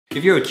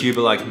If you're a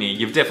cuber like me,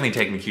 you've definitely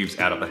taken the cubes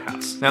out of the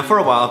house. Now for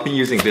a while I've been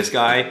using this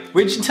guy,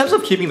 which in terms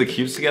of keeping the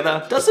cubes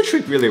together, does the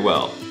trick really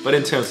well. But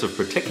in terms of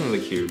protecting the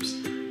cubes,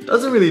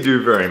 doesn't really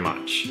do very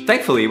much.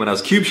 Thankfully, when I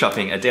was cube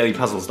shopping at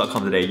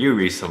dailypuzzles.com.au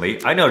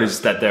recently, I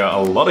noticed that there are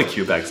a lot of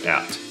cube bags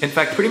out. In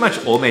fact, pretty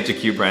much all major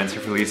cube brands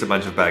have released a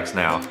bunch of bags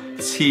now.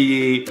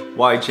 Qiyi,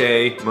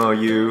 YJ,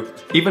 Moyu,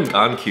 even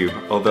Cube,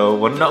 although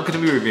we're not going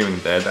to be reviewing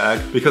their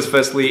bag because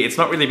firstly, it's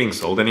not really being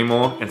sold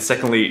anymore, and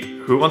secondly,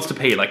 who wants to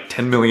pay like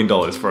 $10 million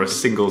for a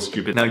single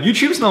stupid... Now,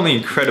 YouTube's normally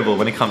incredible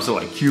when it comes to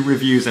like cube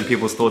reviews and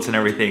people's thoughts and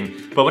everything,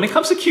 but when it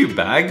comes to cube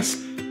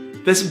bags,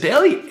 there's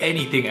barely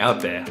anything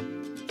out there.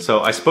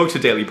 So I spoke to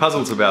Daily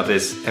Puzzles about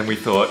this and we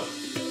thought,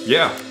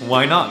 yeah,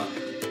 why not?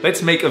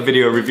 Let's make a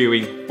video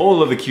reviewing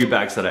all of the cube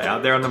bags that are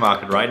out there on the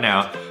market right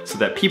now so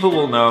that people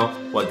will know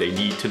what they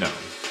need to know.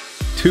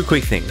 Two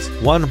quick things.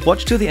 One,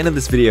 watch till the end of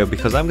this video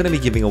because I'm going to be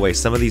giving away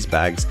some of these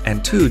bags.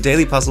 And two,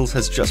 Daily Puzzles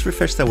has just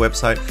refreshed their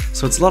website,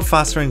 so it's a lot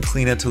faster and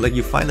cleaner to let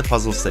you find the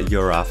puzzles that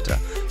you're after.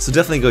 So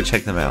definitely go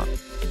check them out.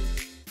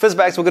 First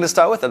bags we're going to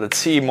start with are the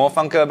Qiyi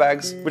MoFangGe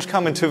bags, which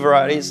come in two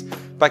varieties,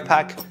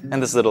 backpack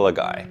and this littler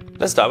guy.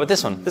 Let's start with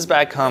this one. This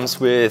bag comes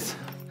with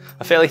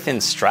a fairly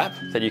thin strap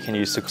that you can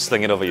use to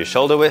sling it over your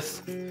shoulder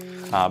with,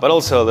 but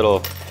also a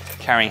little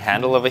carrying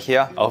handle over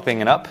here.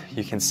 Opening it up,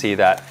 you can see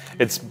that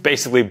it's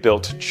basically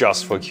built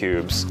just for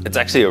cubes. It's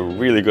actually a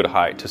really good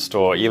height to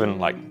store even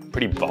like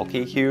pretty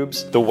bulky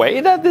cubes. The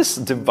way that this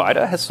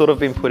divider has sort of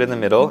been put in the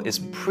middle is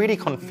pretty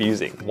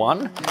confusing.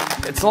 One,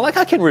 it's not like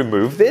I can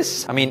remove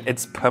this. I mean,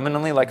 it's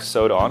permanently like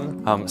sewed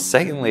on.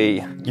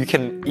 Secondly, you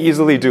can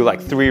easily do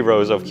like 3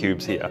 rows of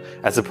cubes here,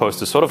 as opposed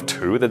to sort of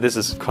 2 that this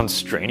is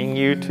constraining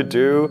you to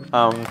do.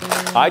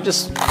 I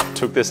just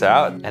took this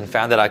out and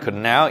found that I could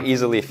now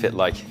easily fit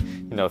like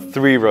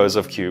 3 rows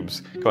of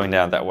cubes going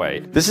down that way.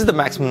 This is the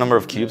maximum number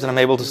of cubes that I'm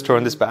able to store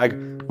in this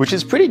bag, which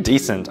is pretty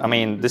decent. I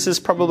mean, this is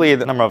probably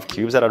the number of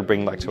cubes that I'd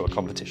bring like to a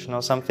competition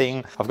or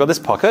something. I've got this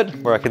pocket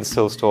where I can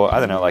still store,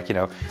 I don't know, like,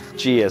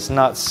 GS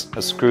nuts,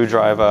 a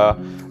screwdriver,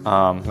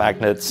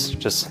 magnets,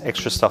 just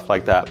extra stuff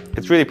like that.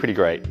 It's really pretty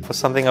great. For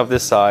something of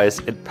this size,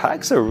 it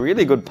packs a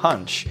really good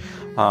punch.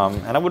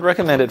 And I would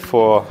recommend it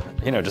for,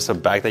 just a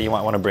bag that you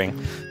might want to bring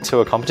to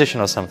a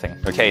competition or something.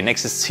 Okay,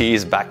 next is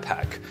Qiyi's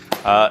Backpack.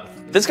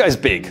 This guy's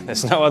big,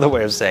 there's no other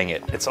way of saying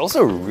it. It's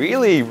also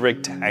really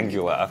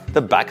rectangular.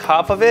 The back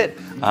half of it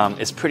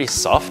is pretty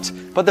soft,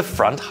 but the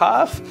front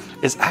half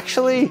is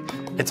actually,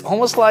 it's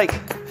almost like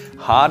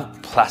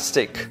hard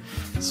plastic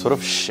sort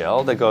of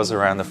shell that goes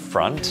around the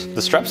front.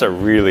 The straps are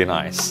really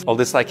nice. All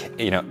this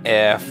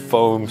air,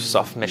 foam,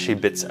 soft meshy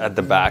bits at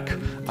the back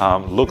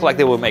look like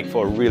they will make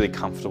for a really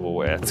comfortable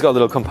wear. It's got a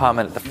little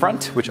compartment at the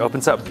front which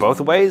opens up both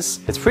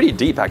ways. It's pretty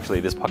deep actually,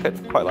 this pocket,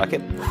 quite like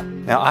it.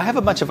 Now I have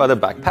a bunch of other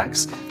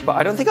backpacks, but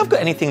I don't think I've got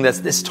anything that's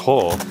this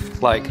tall.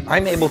 Like,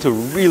 I'm able to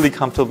really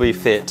comfortably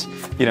fit,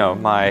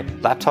 my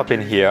laptop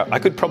in here. I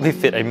could probably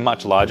fit a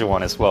much larger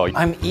one as well.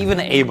 I'm even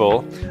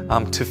able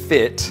to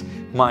fit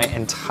my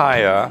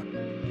entire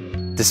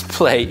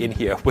display in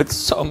here with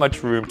so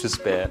much room to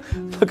spare.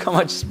 Look how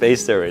much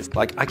space there is.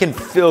 Like, I can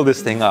fill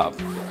this thing up.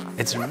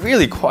 It's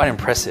really quite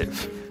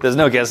impressive. There's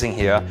no guessing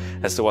here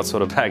as to what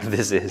sort of bag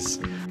this is.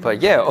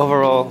 But yeah,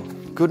 overall,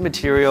 good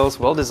materials,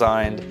 well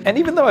designed. And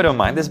even though I don't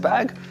mind this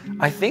bag,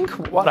 I think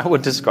what I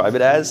would describe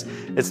it as,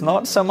 it's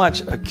not so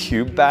much a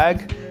cube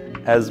bag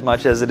as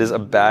much as it is a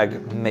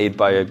bag made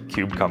by a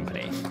cube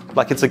company.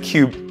 Like, it's a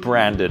cube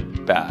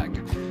branded bag,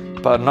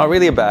 but not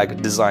really a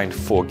bag designed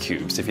for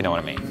cubes, if you know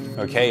what I mean.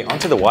 Okay,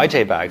 onto the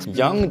YJ bags.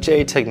 Young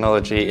J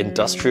Technology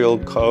Industrial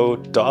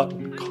Co.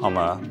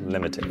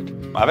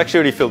 Limited. I've actually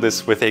already filled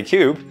this with a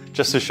cube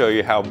just to show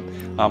you how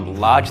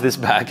large this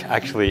bag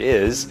actually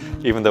is,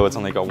 even though it's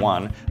only got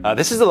one.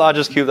 This is the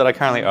largest cube that I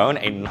currently own,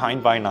 a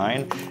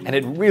 9x9, and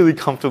it really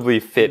comfortably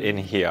fit in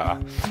here.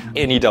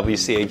 Any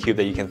WCA cube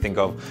that you can think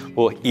of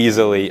will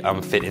easily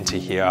fit into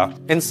here.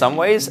 In some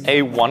ways,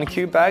 a 1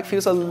 cube bag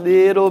feels a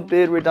little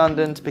bit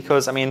redundant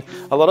because, I mean,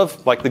 a lot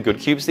of like the good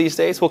cubes these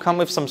days will come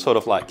with some sort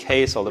of like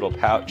case or little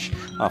pouch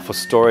for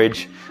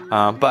storage.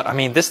 But I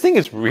mean, this thing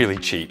is really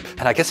cheap.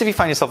 And I guess if you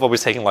find yourself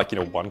always taking like,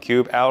 1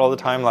 cube out all the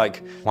time,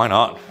 like, why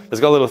not? There's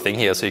got a little thing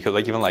here so you could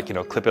like even like,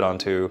 clip it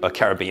onto a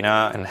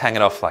carabiner and hang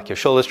it off like your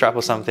shoulder strap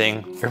or something.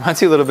 It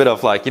reminds you a little bit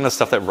of like,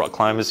 stuff that rock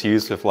climbers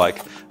use with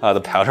like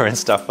the powder and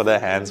stuff for their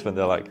hands when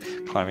they're like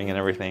climbing and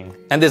everything.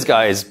 And this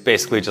guy is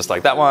basically just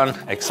like that one,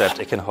 except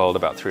it can hold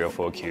about 3 or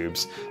 4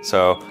 cubes.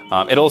 So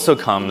it also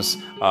comes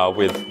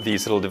with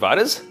these little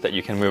dividers that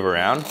you can move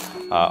around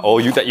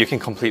or that you can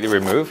completely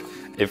remove.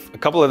 If a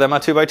couple of them are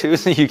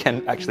 2x2s, you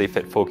can actually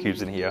fit 4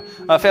 cubes in here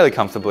fairly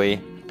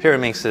comfortably.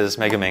 Pyraminxes,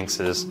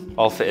 Megaminxes,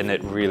 all fit in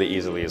it really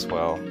easily as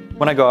well.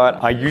 When I go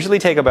out, I usually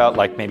take about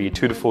like maybe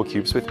 2 to 4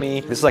 cubes with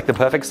me. This is like the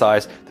perfect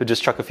size to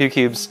just chuck a few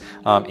cubes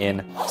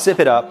in, zip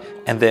it up,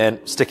 and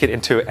then stick it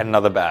into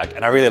another bag.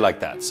 And I really like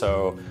that.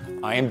 So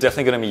I am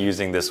definitely going to be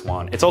using this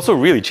one. It's also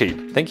really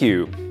cheap. Thank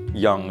you,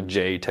 Young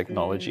J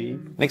Technology.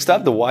 Next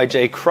up, the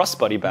YJ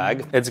Crossbody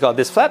Bag. It's got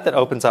this flap that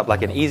opens up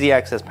like an easy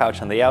access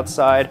pouch on the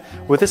outside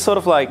with this sort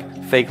of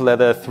like fake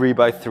leather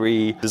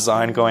 3x3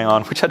 design going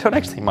on, which I don't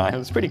actually mind.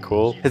 It's pretty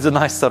cool. It's a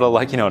nice subtle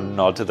like, you know,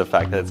 nod to the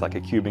fact that it's like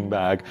a cubing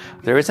bag.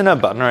 There isn't a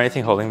button or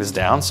anything holding this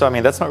down, so I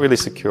mean, that's not really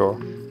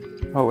secure.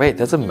 Oh wait,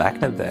 there's a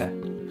magnet there.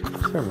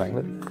 Is there a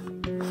magnet?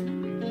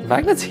 The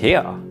magnet's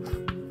here.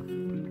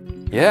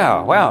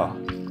 Yeah, wow.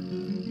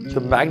 The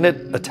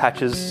magnet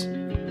attaches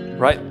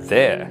right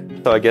there.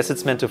 So I guess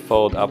it's meant to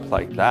fold up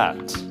like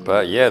that.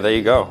 But yeah, there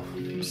you go.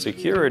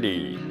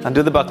 Security.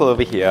 Undo the buckle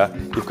over here,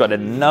 you've got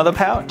another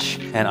pouch,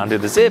 and undo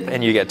the zip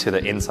and you get to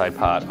the inside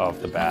part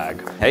of the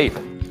bag. Hey,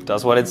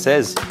 does what it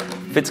says.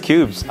 Fits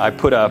cubes. I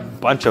put a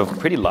bunch of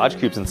pretty large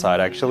cubes inside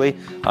actually.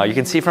 You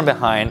can see from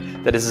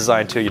behind that it's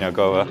designed to, you know,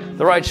 go over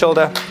the right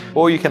shoulder,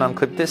 or you can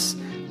unclip this,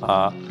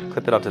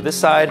 clip it onto this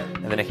side,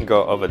 and then it can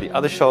go over the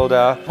other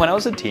shoulder. When I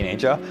was a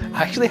teenager,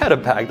 I actually had a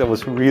bag that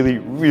was really,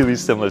 really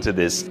similar to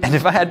this. And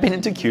if I had been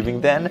into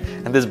cubing then,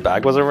 and this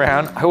bag was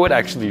around, I would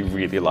actually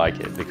really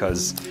like it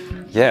because,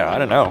 yeah, I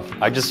don't know.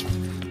 I just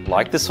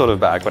liked this sort of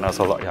bag when I was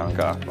a lot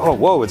younger. Oh,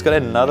 whoa, it's got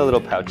another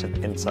little pouch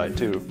inside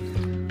too,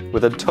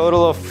 with a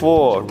total of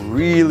 4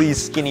 really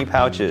skinny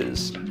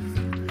pouches.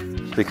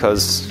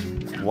 Because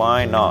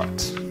why not?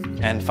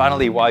 And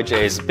finally,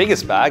 YJ's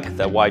biggest bag,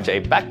 the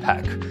YJ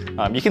Backpack.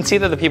 You can see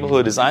that the people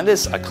who designed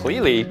this are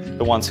clearly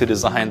the ones who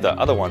designed the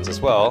other ones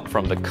as well,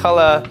 from the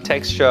color,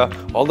 texture,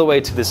 all the way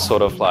to this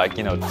sort of like,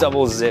 you know,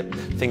 double zip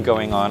thing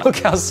going on. Look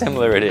how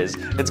similar it is.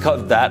 It's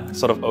got that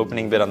sort of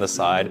opening bit on the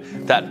side,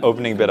 that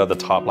opening bit on the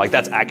top. Like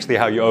that's actually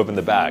how you open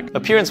the bag.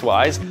 Appearance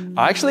wise,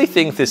 I actually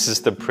think this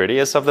is the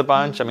prettiest of the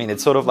bunch. I mean,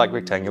 it's sort of like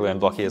rectangular and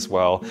blocky as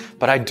well,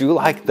 but I do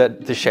like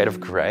the shade of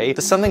gray.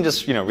 There's something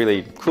just, you know,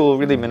 really cool,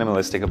 really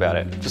minimalistic about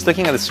it. Just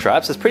looking at the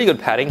straps, there's pretty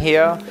good padding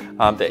here.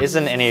 There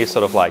isn't any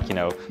sort of like, you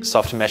know,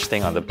 soft mesh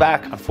thing on the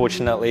back,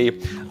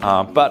 unfortunately.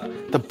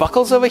 But the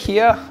buckles over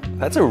here,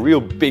 that's a real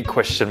big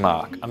question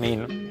mark. I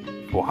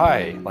mean,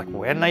 why? Like,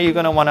 when are you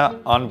gonna wanna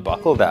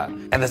unbuckle that?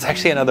 And there's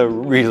actually another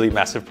really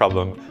massive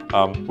problem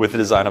with the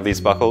design of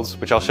these buckles,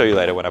 which I'll show you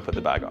later when I put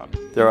the bag on.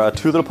 There are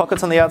 2 little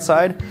pockets on the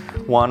outside.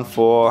 One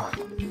for,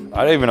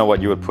 I don't even know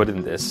what you would put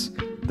in this,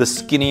 the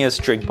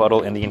skinniest drink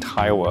bottle in the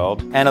entire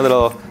world, and a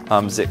little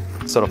zip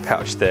sort of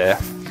pouch there.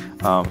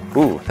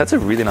 Ooh, that's a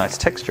really nice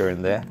texture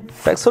in there.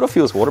 That sort of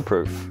feels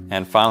waterproof.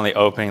 And finally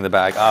opening the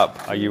bag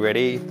up. Are you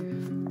ready?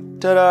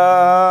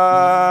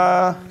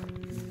 Ta-da!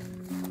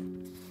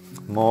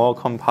 More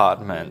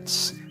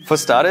compartments. For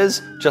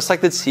starters, just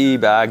like the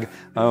Qiyi bag,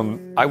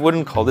 I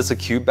wouldn't call this a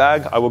cube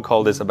bag. I would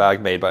call this a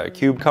bag made by a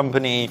cube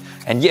company.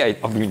 And yeah,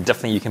 I mean,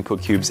 definitely you can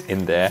put cubes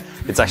in there.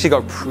 It's actually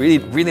got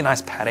really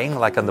nice padding,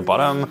 like on the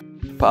bottom.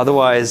 But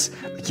otherwise,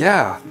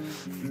 yeah,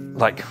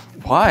 like,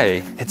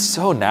 why? It's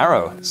so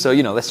narrow. So,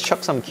 you know, let's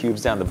chuck some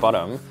cubes down the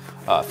bottom.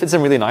 Fits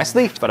in really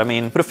nicely, but I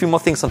mean, put a few more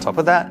things on top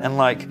of that, and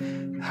like,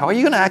 how are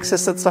you gonna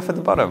access that stuff at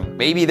the bottom?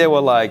 Maybe they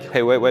were like,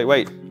 hey,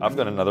 wait, I've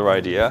got another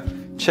idea.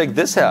 Check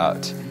this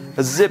out.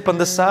 A zip on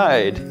the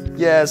side.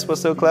 Yes, we're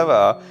so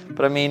clever.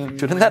 But I mean,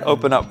 shouldn't that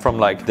open up from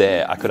like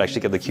there? I could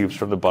actually get the cubes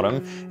from the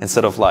bottom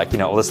instead of like, you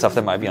know, all the stuff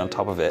that might be on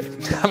top of it.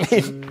 I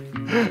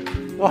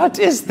mean, what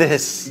is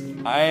this?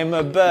 I'm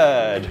a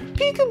bird.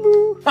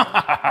 Peekaboo.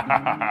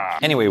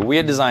 Anyway,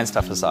 weird design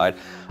stuff aside,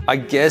 I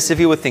guess if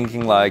you were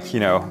thinking like, you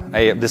know,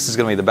 hey, this is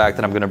gonna be the bag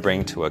that I'm gonna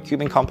bring to a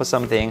cubing comp or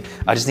something,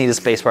 I just need a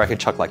space where I can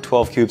chuck like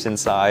 12 cubes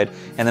inside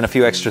and then a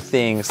few extra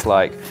things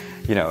like,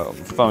 you know,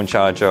 phone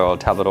charger or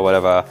tablet or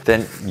whatever,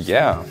 then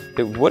yeah,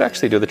 it would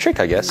actually do the trick,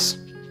 I guess.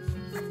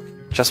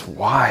 Just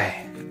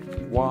why?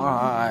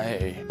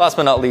 Why? Last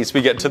but not least,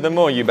 we get to the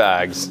Moyu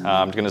bags.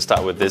 I'm gonna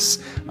start with this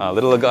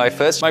little guy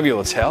first. Might be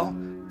able to tell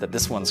that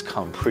this one's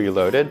come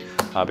preloaded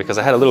because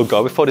I had a little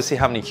go before to see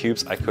how many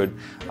cubes I could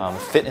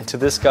fit into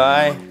this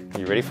guy. Are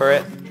you ready for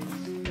it?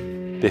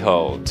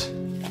 Behold,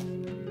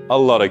 a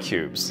lot of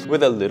cubes.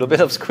 With a little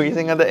bit of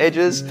squeezing at the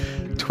edges,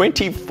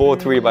 24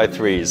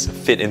 3x3s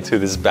fit into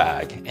this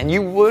bag. And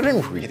you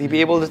wouldn't really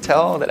be able to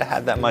tell that it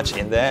had that much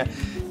in there.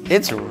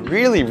 It's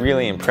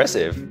really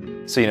impressive.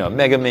 So, you know,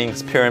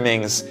 Megamings,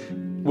 Pyramings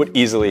would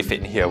easily fit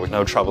in here with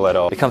no trouble at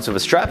all. It comes with a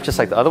strap, just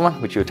like the other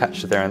one, which you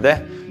attach to there and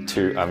there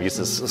to use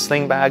as a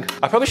sling bag.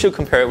 I probably should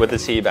compare it with the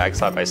Qiyi bag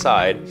side by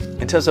side.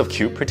 In terms of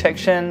cube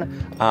protection,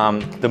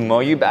 the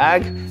Moyu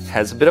bag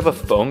has a bit of a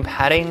foam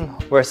padding,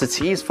 whereas the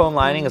Qiyi's foam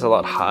lining is a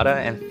lot harder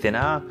and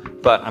thinner.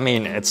 But I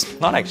mean, it's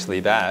not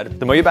actually bad.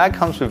 The Moyu bag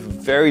comes with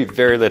very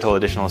little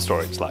additional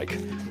storage, like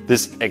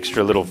this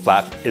extra little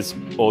flap is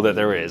all that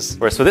there is.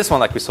 Whereas for this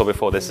one, like we saw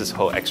before, there's this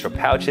whole extra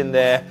pouch in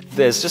there.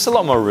 There's just a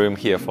lot more room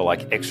here for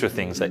like extra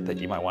things that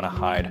you might want to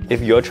hide.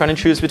 If you're trying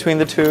to choose between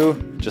the two,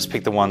 just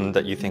pick the one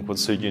that you think would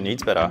suit your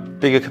needs better.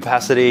 Bigger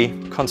capacity,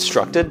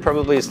 constructed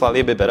probably slightly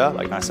a bit better,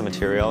 like nicer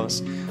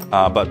materials,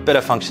 but better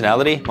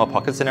functionality, more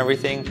pockets and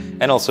everything,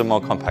 and also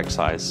more compact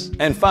size.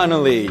 And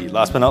finally,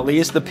 last but not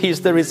least, the piece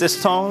de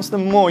resistance, the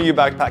Moyu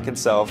backpack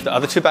itself. The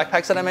other two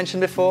backpacks that I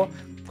mentioned before,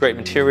 great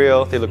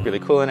material, they look really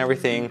cool and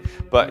everything,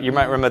 but you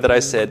might remember that I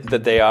said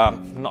that they are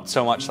not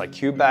so much like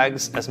cube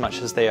bags as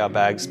much as they are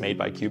bags made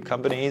by cube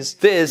companies.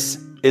 This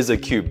is a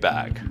cube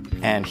bag,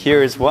 and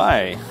here is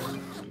why.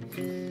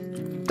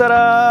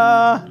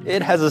 Ta-da!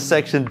 It has a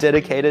section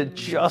dedicated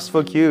just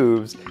for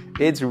cubes.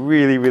 It's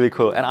really, really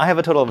cool. And I have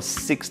a total of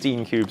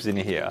 16 cubes in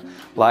here.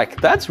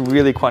 Like, that's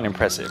really quite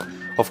impressive.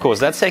 Of course,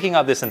 that's taking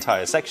up this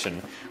entire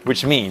section,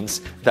 which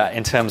means that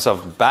in terms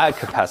of bag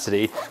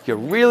capacity, you're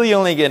really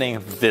only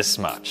getting this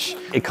much.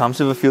 It comes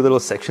with a few little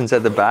sections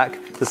at the back,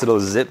 this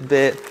little zip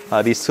bit,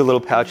 these two little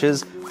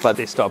pouches, but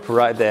they stop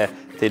right there.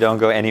 They don't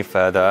go any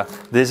further.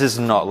 This is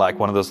not like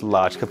one of those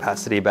large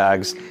capacity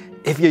bags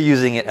if you're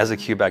using it as a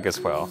cube bag as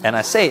well. And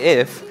I say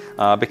if,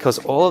 because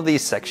all of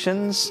these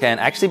sections can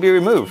actually be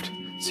removed.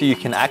 So you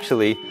can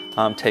actually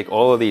take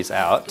all of these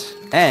out,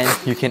 and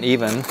you can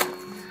even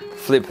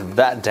flip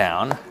that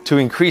down to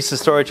increase the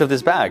storage of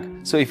this bag.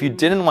 So if you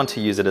didn't want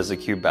to use it as a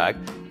cube bag,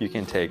 you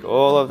can take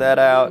all of that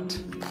out,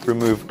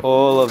 remove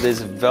all of this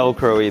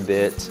Velcro-y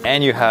bit,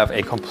 and you have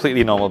a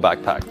completely normal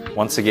backpack.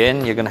 Once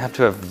again, you're gonna have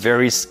to have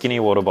very skinny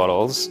water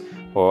bottles,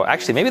 or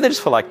actually maybe they're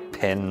just for like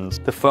pens.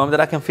 The foam that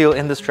I can feel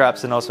in the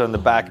straps and also in the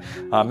back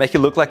make it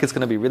look like it's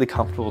gonna be really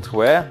comfortable to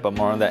wear, but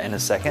more on that in a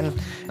second.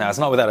 Now, it's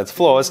not without its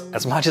flaws.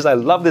 As much as I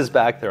love this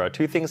bag, there are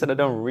two things that I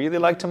don't really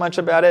like too much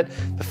about it.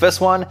 The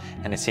first one,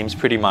 and it seems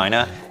pretty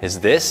minor, is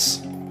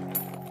this.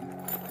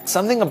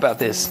 Something about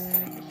this,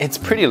 it's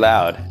pretty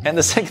loud. And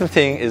the second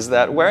thing is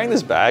that wearing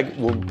this bag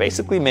will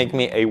basically make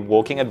me a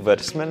walking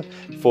advertisement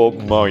for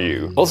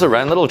Moyu. Also, a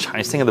random little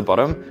Chinese thing at the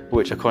bottom,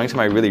 which according to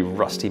my really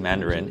rusty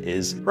Mandarin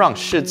is 让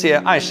世界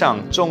爱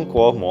上中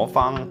国魔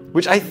方,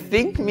 which I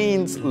think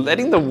means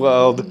letting the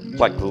world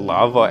like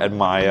love or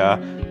admire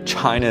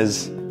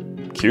China's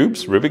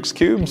cubes, Rubik's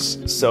cubes.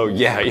 So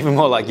yeah, even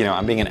more like, you know,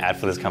 I'm being an ad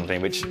for this company,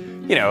 which,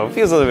 you know,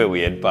 feels a little bit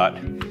weird, but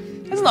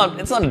it's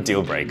not a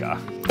deal breaker.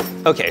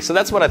 Okay, so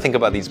that's what I think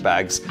about these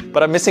bags,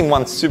 but I'm missing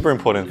one super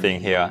important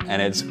thing here,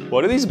 and it's,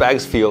 what do these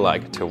bags feel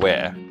like to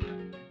wear?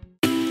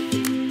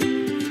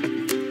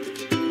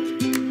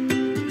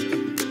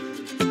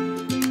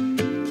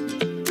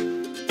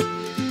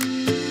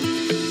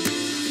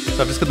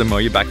 So I've just got the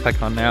Moyu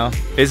backpack on now.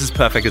 This is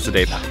perfect as a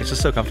day pack. It's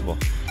just so comfortable.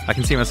 I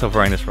can see myself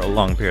wearing this for a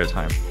long period of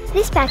time.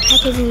 This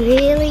backpack is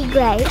really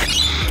great,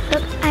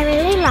 but I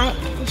really like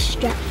the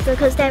straps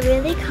because they're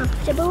really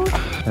comfortable.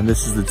 And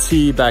this is the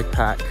Qiyi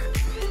Backpack.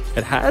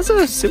 It has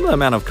a similar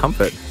amount of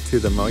comfort to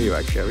the Moyu,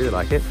 actually. I really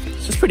like it.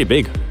 It's just pretty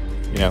big.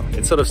 You know,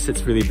 it sort of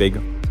sits really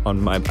big on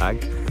my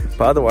bag.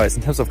 But otherwise,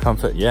 in terms of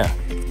comfort, yeah,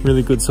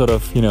 really good sort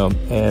of, you know,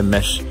 air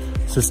mesh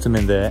system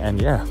in there. And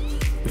yeah,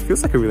 it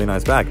feels like a really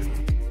nice bag.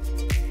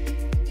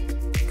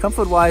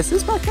 Comfort-wise,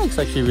 this backpack's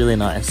actually really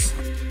nice.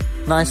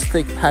 Nice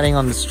thick padding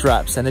on the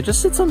straps, and it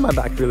just sits on my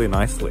back really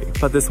nicely.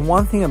 But there's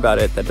one thing about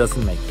it that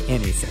doesn't make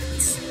any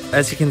sense.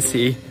 As you can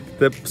see,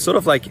 the sort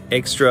of like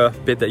extra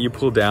bit that you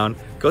pull down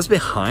goes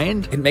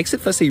behind. It makes it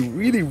firstly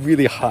really,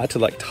 really hard to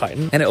like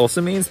tighten. And it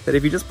also means that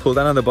if you just pull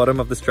down on the bottom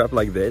of the strap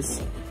like this,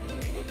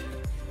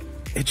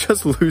 it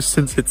just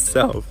loosens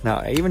itself. Now,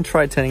 I even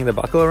tried turning the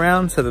buckle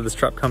around so that the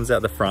strap comes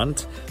out the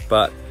front,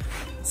 but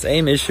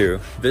same issue.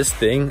 This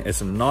thing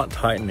is not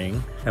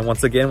tightening. And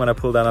once again, when I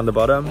pull down on the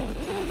bottom,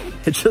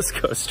 it just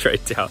goes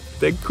straight down.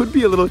 There could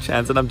be a little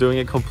chance that I'm doing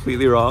it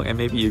completely wrong, and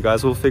maybe you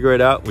guys will figure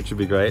it out, which would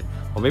be great.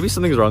 Or maybe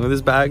something's wrong with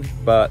this bag,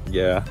 but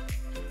yeah.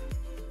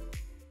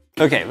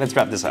 Okay, let's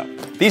wrap this up.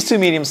 These two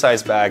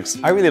medium-sized bags,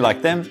 I really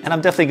like them, and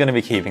I'm definitely going to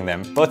be keeping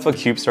them, both for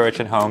cube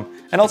storage at home,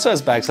 and also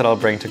as bags that I'll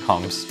bring to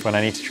comms when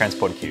I need to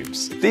transport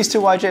cubes. These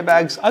two YJ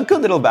bags are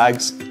good little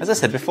bags. As I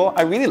said before,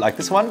 I really like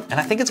this one, and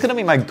I think it's going to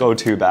be my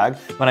go-to bag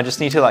when I just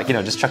need to, like, you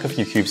know, just chuck a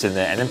few cubes in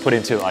there and then put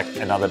into like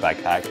another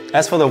backpack.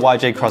 As for the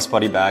YJ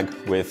Crossbody Bag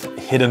with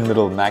hidden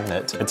little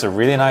magnet, it's a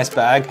really nice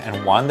bag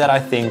and one that I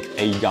think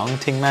a young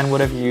Tingman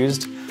would have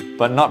used,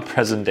 but not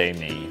present-day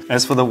me.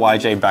 As for the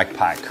YJ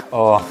Backpack,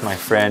 oh, my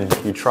friend,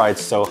 you tried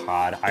so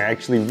hard. I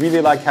actually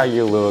really like how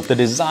you look. The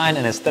design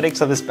and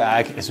aesthetics of this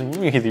bag is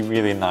really,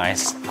 really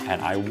nice,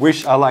 and I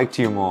wish I liked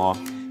you more,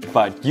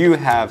 but you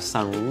have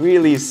some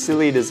really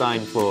silly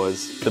design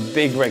flaws. The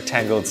big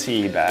rectangle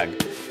tea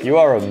bag. You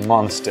are a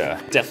monster.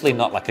 Definitely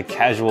not like a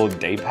casual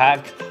day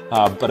pack,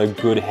 but a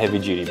good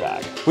heavy-duty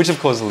bag. Which of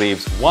course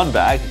leaves one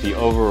bag, the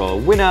overall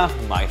winner,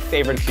 my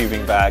favorite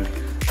cubing bag,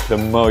 the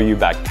Moyu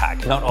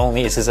Backpack. Not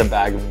only is this a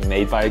bag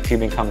made by a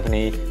cubing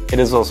company, it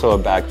is also a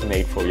bag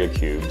made for your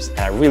cubes. And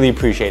I really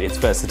appreciate its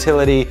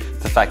versatility,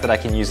 the fact that I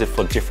can use it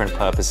for different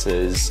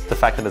purposes, the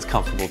fact that it's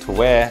comfortable to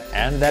wear,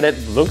 and that it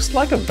looks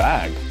like a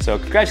bag. So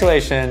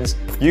congratulations,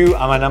 you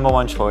are my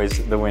 #1 choice,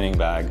 the winning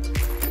bag.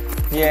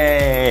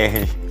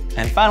 Yay!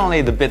 And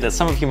finally, the bit that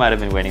some of you might have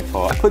been waiting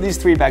for. I put these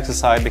 3 bags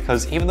aside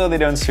because even though they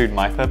don't suit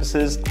my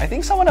purposes, I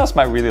think someone else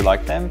might really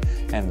like them,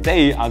 and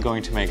they are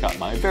going to make up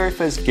my very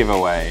first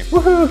giveaway.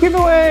 Woohoo,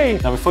 giveaway!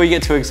 Now before you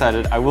get too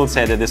excited, I will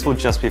say that this will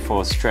just be for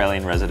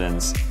Australian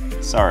residents.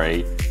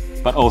 Sorry.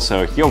 But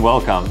also, you're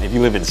welcome if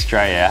you live in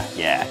Australia.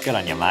 Yeah, good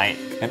on you, mate.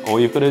 And all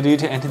you've got to do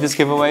to enter this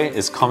giveaway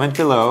is comment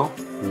below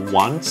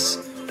once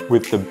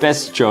with the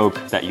best joke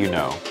that you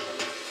know.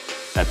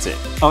 That's it.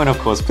 Oh, and of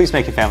course, please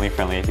make it family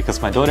friendly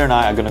because my daughter and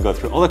I are gonna go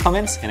through all the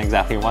comments in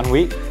exactly 1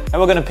 week and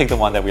we're gonna pick the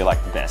one that we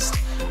like the best.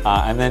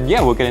 And then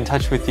yeah, we'll get in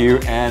touch with you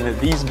and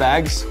these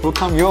bags will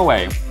come your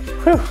way.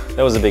 Whew,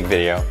 that was a big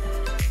video.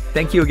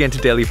 Thank you again to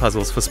Daily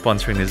Puzzles for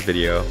sponsoring this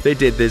video. They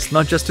did this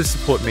not just to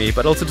support me,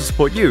 but also to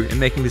support you in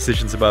making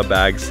decisions about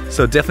bags.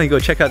 So definitely go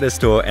check out their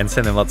store and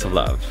send them lots of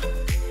love.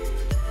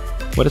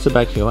 What does the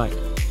bag feel like?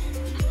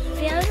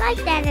 Feels like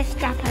there's a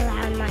strap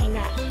around my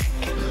neck.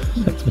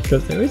 That's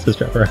because there is a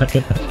strap around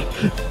your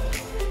neck.